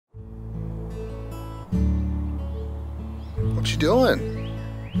What you doing?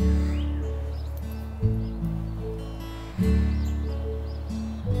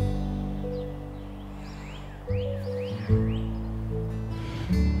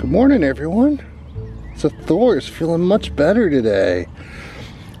 Good morning, everyone. So Thor is feeling much better today.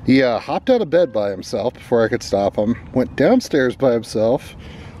 He hopped out of bed by himself before I could stop him, went downstairs by himself,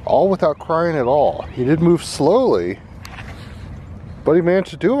 all without crying at all. He did move slowly, but he managed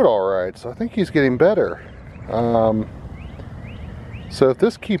to do it all right, so I think he's getting better. So if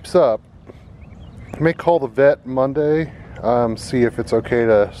this keeps up, I may call the vet Monday, see if it's okay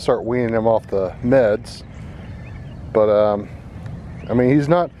to start weaning him off the meds. But I mean, he's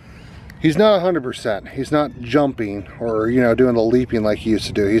not 100%. He's not jumping or, you know, doing the leaping like he used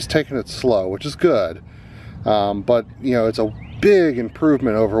to do. He's taking it slow, which is good. But, you know, it's a big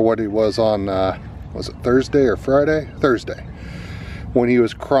improvement over what he was on, was it Thursday or Friday? Thursday. When he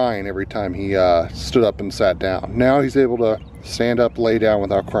was crying every time he stood up and sat down. Now he's able to stand up, lay down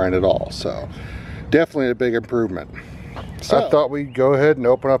without crying at all. So, definitely a big improvement. So I thought we'd go ahead and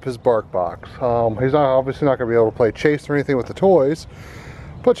open up his BarkBox. He's obviously not going to be able to play chase or anything with the toys.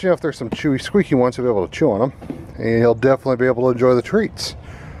 But you know, if there's some chewy, squeaky ones, he'll be able to chew on them. And he'll definitely be able to enjoy the treats.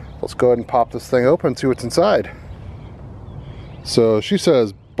 Let's go ahead and pop this thing open and see what's inside. So she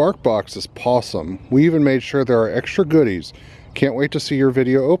says, BarkBox is pawsome. We even made sure there are extra goodies. Can't wait to see your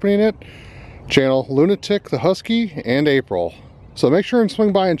video opening it. Channel Lunatic, the Husky, and April. So make sure and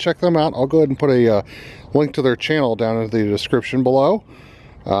swing by and check them out. I'll go ahead and put a link to their channel down in the description below.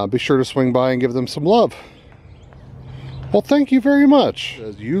 Be sure to swing by and give them some love. Well, thank you very much.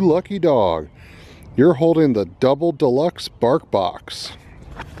 You lucky dog. You're holding the double deluxe BarkBox.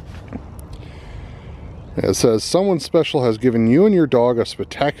 It says, someone special has given you and your dog a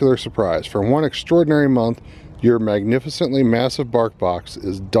spectacular surprise. For one extraordinary month, your magnificently massive BarkBox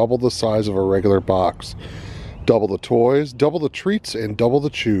is double the size of a regular box. Double the toys, double the treats, and double the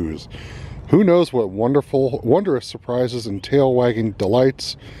chews. Who knows what wondrous surprises and tail-wagging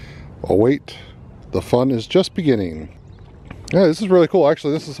delights await. The fun is just beginning. Yeah, this is really cool.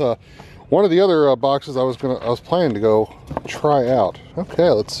 Actually, this is one of the other boxes I was planning to go try out. Okay,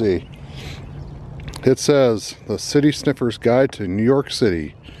 let's see. It says, The City Sniffer's Guide to New York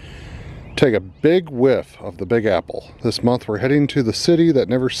City. Take a big whiff of the Big Apple. This month we're heading to the city that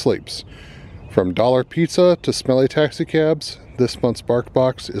never sleeps. From dollar pizza to smelly taxi cabs, this month's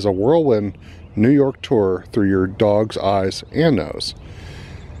BarkBox is a whirlwind New York tour through your dog's eyes and nose.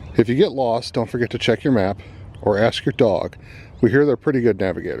 If you get lost, don't forget to check your map or ask your dog. We hear they're pretty good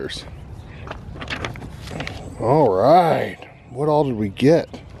navigators. All right, what all did we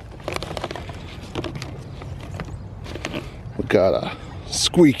get? We got a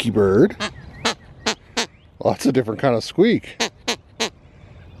squeaky bird. Lots of different kind of squeak.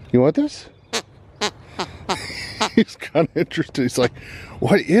 You want this? He's kind of interested. He's like,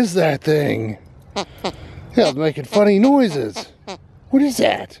 what is that thing? Yeah, it's making funny noises. What is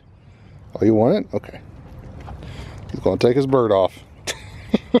that? Oh, you want it? Okay. He's going to take his bird off.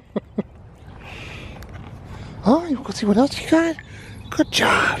 Oh, you want to see what else you got? Good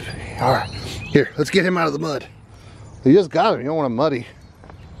job. All right. Here, let's get him out of the mud. You just got him. You don't want him muddy.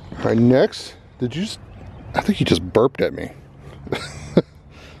 All right, next. I think he just burped at me.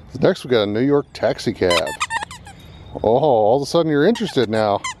 Next, we got a New York taxi cab. Oh, all of a sudden you're interested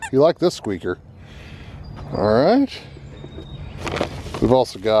now. You like this squeaker. Alright. We've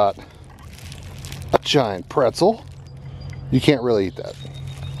also got a giant pretzel. You can't really eat that.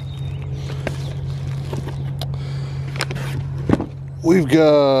 We've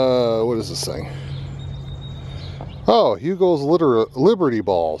got, what is this thing? Oh, Hugo's Liberty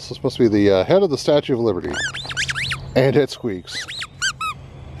Balls. This must be the head of the Statue of Liberty. And it squeaks.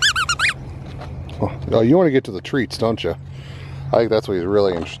 Oh, you want to get to the treats, don't you? I think that's what he's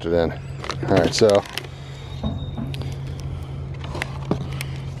really interested in. Alright, so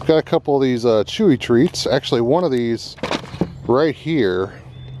we've got a couple of these chewy treats. Actually, one of these right here,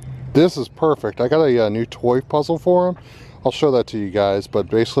 this is perfect. I got a new toy puzzle for him. I'll show that to you guys, but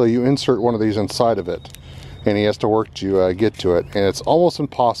basically you insert one of these inside of it and he has to work to get to it, and it's almost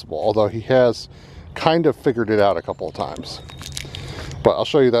impossible, although he has kind of figured it out a couple of times. But I'll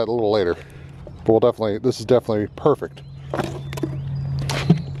show you that a little later. But this is definitely perfect.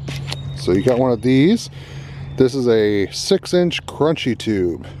 So you got one of these. This is a 6-inch crunchy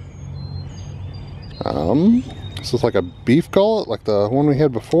tube. This is like a beef gullet, like the one we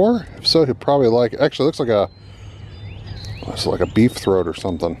had before. If so, he'd probably like it. Actually, it looks like a beef throat or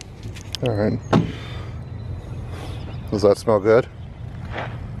something. All right. Does that smell good?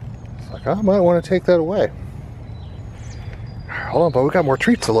 It's like, I might want to take that away. Hold on, but we got more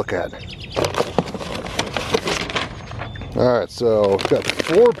treats to look at. Alright, so we've got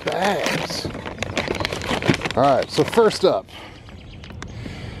 4 bags. Alright, so first up,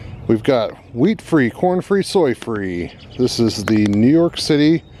 we've got wheat-free, corn-free, soy-free. This is the New York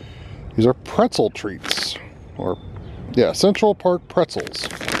City. These are pretzel treats. Or, yeah, Central Park pretzels.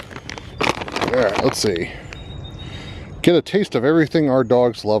 Alright, let's see. Get a taste of everything our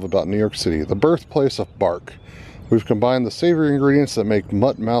dogs love about New York City, the birthplace of Bark. We've combined the savory ingredients that make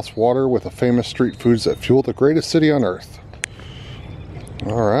mutt mouth water with the famous street foods that fuel the greatest city on earth.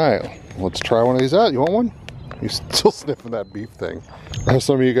 Alright, let's try one of these out. You want one? He's still sniffing that beef thing.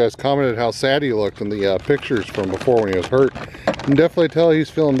 Some of you guys commented how sad he looked in the pictures from before when he was hurt. You can definitely tell he's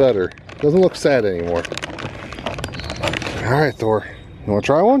feeling better. Doesn't look sad anymore. Alright, Thor. You want to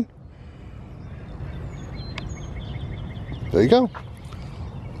try one? There you go.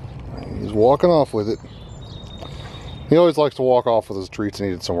 He's walking off with it. He always likes to walk off with his treats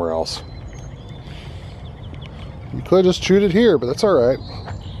and eat it somewhere else. You could have just chewed it here, but that's alright.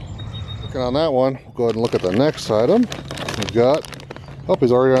 Looking on that one, we'll go ahead and look at the next item. We've got, oh,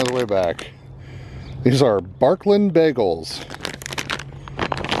 he's already on his way back. These are Barkland bagels.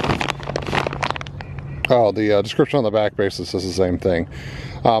 Oh, the description on the back basically says the same thing.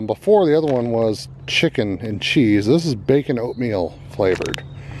 Before, the other one was chicken and cheese. This is bacon oatmeal flavored.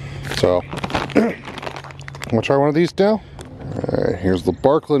 So, I'm gonna try one of these now. Alright, here's the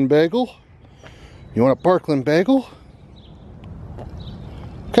Barkland bagel. You want a Barkland bagel?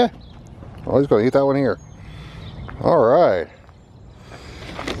 Okay. Oh, he's gonna eat that one here. Alright.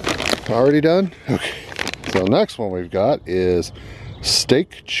 Already done? Okay. So the next one we've got is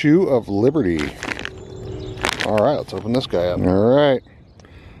Steak Chew of Liberty. Alright, let's open this guy up. Alright.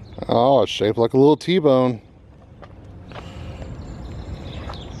 Oh, it's shaped like a little T-bone.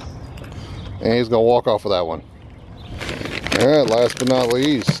 And he's gonna walk off with that one. Alright, last but not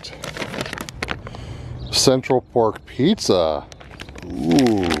least, Central Park Pizza.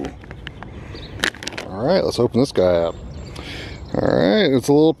 Ooh. Alright, let's open this guy up. Alright, it's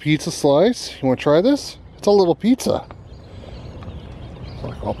a little pizza slice. You want to try this? It's a little pizza. It's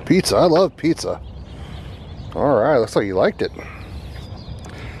like, oh, pizza. I love pizza. Alright, looks like you liked it.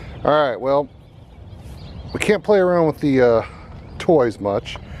 Alright, well, we can't play around with the toys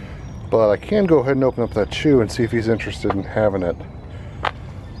much. But I can go ahead and open up that chew and see if he's interested in having it.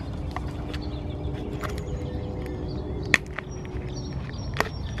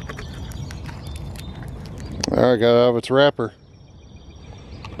 Alright, got it out of its wrapper.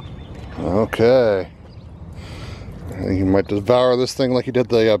 Okay. I think he might devour this thing like he did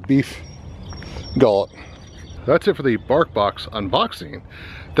the beef gullet. That's it for the BarkBox unboxing.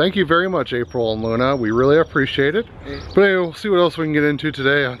 Thank you very much, April and Luna. We really appreciate it. But anyway, we'll see what else we can get into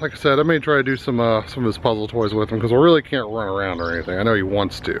today. Like I said, I may try to do some of his puzzle toys with him because we really can't run around or anything. I know he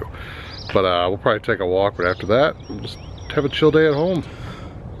wants to. But we'll probably take a walk, but after that, we'll just have a chill day at home.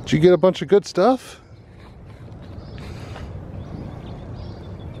 Did you get a bunch of good stuff?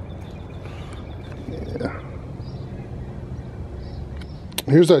 Yeah.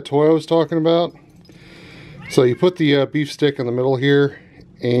 Here's that toy I was talking about. So you put the beef stick in the middle here,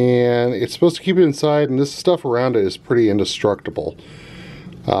 and it's supposed to keep it inside, and this stuff around it is pretty indestructible.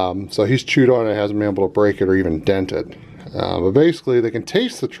 So he's chewed on it, hasn't been able to break it or even dent it. But basically, they can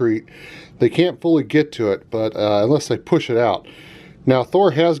taste the treat. They can't fully get to it, but unless they push it out. Now,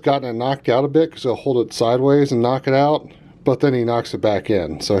 Thor has gotten it knocked out a bit because he'll hold it sideways and knock it out, but then he knocks it back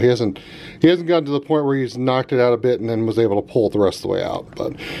in. So he hasn't gotten to the point where he's knocked it out a bit and then was able to pull it the rest of the way out.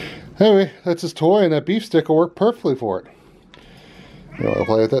 But anyway, that's his toy, and that beef stick will work perfectly for it. You want to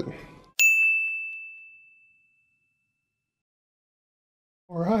play with it?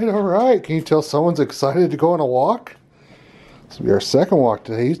 Alright. Can you tell someone's excited to go on a walk? This will be our second walk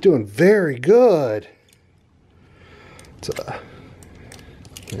today. He's doing very good. There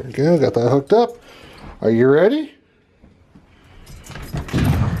we go, got that hooked up. Are you ready?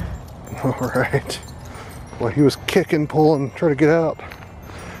 Alright. Well, he was kicking, pulling, trying to get out.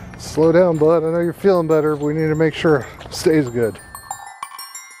 Slow down, bud. I know you're feeling better, but we need to make sure it stays good.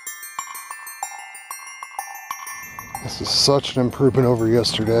 This is such an improvement over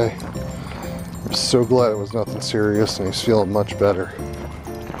yesterday. I'm so glad it was nothing serious and he's feeling much better.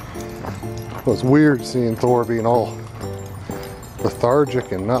 It was weird seeing Thor being all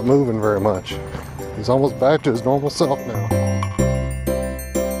lethargic and not moving very much. He's almost back to his normal self now.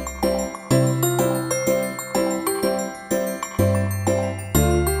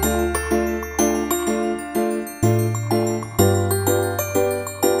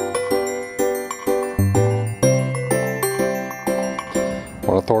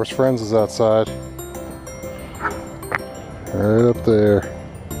 One of Thor's friends is outside. Right up there.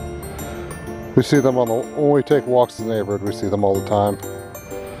 We see them when we take walks in the neighborhood, we see them all the time.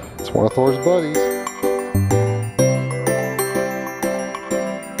 It's one of Thor's buddies.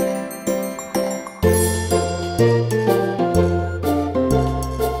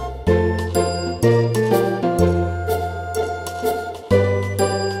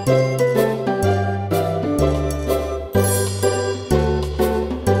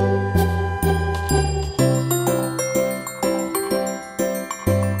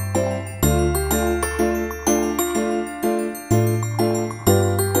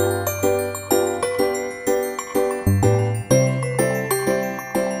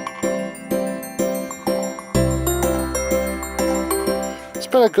 It's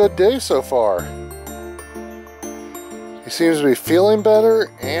been a good day so far. He seems to be feeling better,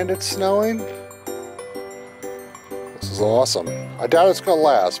 and it's snowing. This is awesome. I doubt it's going to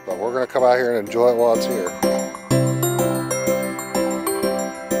last, but we're going to come out here and enjoy it while it's here.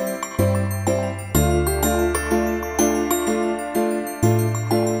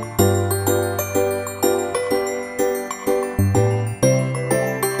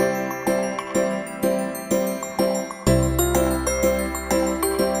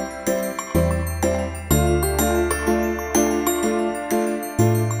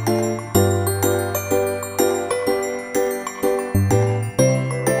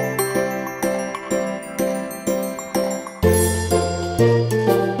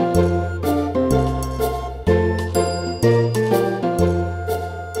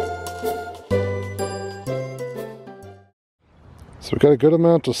 So we've got a good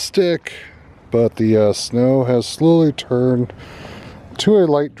amount to stick, but the snow has slowly turned to a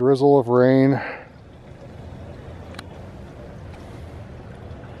light drizzle of rain.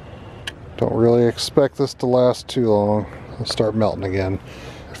 Don't really expect this to last too long. It'll start melting again.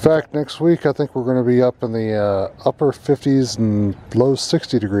 In fact, next week I think we're going to be up in the upper 50s and low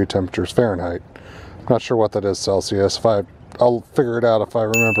 60 degree temperatures Fahrenheit. I'm not sure what that is Celsius. I'll figure it out if I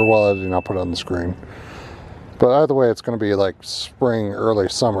remember while editing. I'll put it on the screen. But either way, it's going to be like spring, early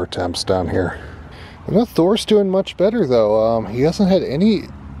summer temps down here. I know Thor's doing much better though. He hasn't had any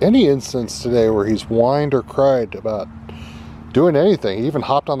instance today where he's whined or cried about doing anything. He even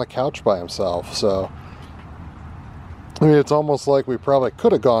hopped on the couch by himself. So, I mean, it's almost like we probably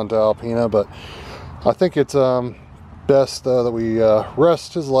could have gone to Alpena, but I think it's best that we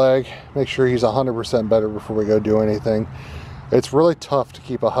rest his leg, make sure he's 100% better before we go do anything. It's really tough to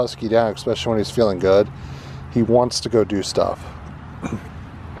keep a husky down, especially when he's feeling good. He wants to go do stuff.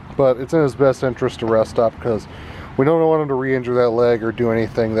 But it's in his best interest to rest up because we don't want him to re-injure that leg or do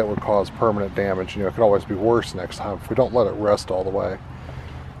anything that would cause permanent damage. You know, it could always be worse next time if we don't let it rest all the way.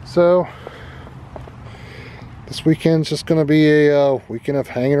 So, this weekend's just going to be a weekend of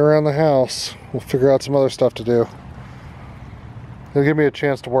hanging around the house. We'll figure out some other stuff to do. He'll give me a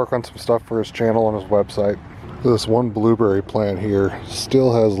chance to work on some stuff for his channel and his website. This one blueberry plant here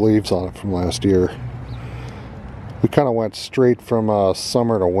still has leaves on it from last year. We kind of went straight from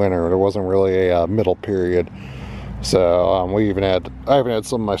summer to winter. There wasn't really a middle period. So I even had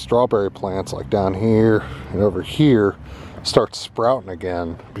some of my strawberry plants like down here and over here start sprouting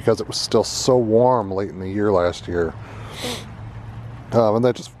again because it was still so warm late in the year last year. And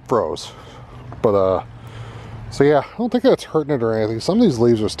that just froze. But so yeah, I don't think that's hurting it or anything. Some of these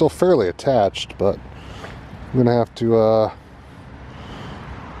leaves are still fairly attached, but I'm gonna have to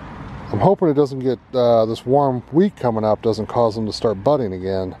I'm hoping it doesn't get, this warm week coming up doesn't cause them to start budding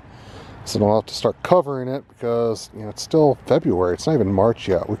again. So I'll have to start covering it because, you know, it's still February. It's not even March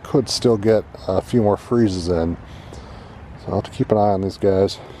yet. We could still get a few more freezes in. So I'll have to keep an eye on these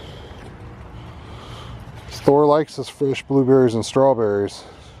guys. Thor likes his fresh blueberries and strawberries.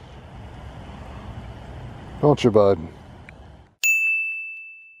 Don't you, bud?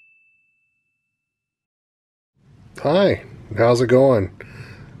 Hi, how's it going?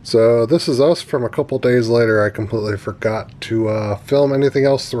 So this is us from a couple days later. I completely forgot to film anything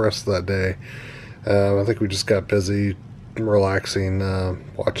else the rest of that day. I think we just got busy relaxing,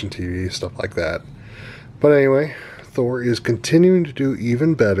 watching TV, stuff like that. But anyway, Thor is continuing to do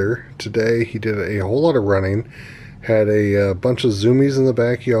even better. Today he did a whole lot of running, had a bunch of zoomies in the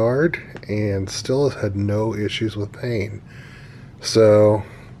backyard, and still had no issues with pain. So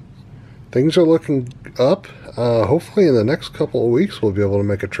things are looking up. Hopefully in the next couple of weeks we'll be able to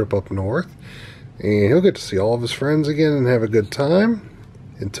make a trip up north and he'll get to see all of his friends again and have a good time.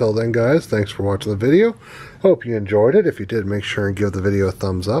 Until then, guys, thanks for watching the video. Hope you enjoyed it. If you did, make sure and give the video a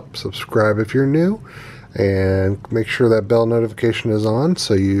thumbs up, subscribe if you're new, and make sure that bell notification is on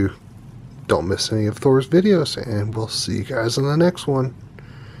so you don't miss any of Thor's videos, and we'll see you guys in the next one.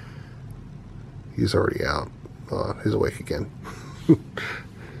 He's already out. He's awake again.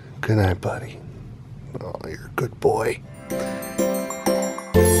 Good Good night, buddy. Oh, you're a good boy.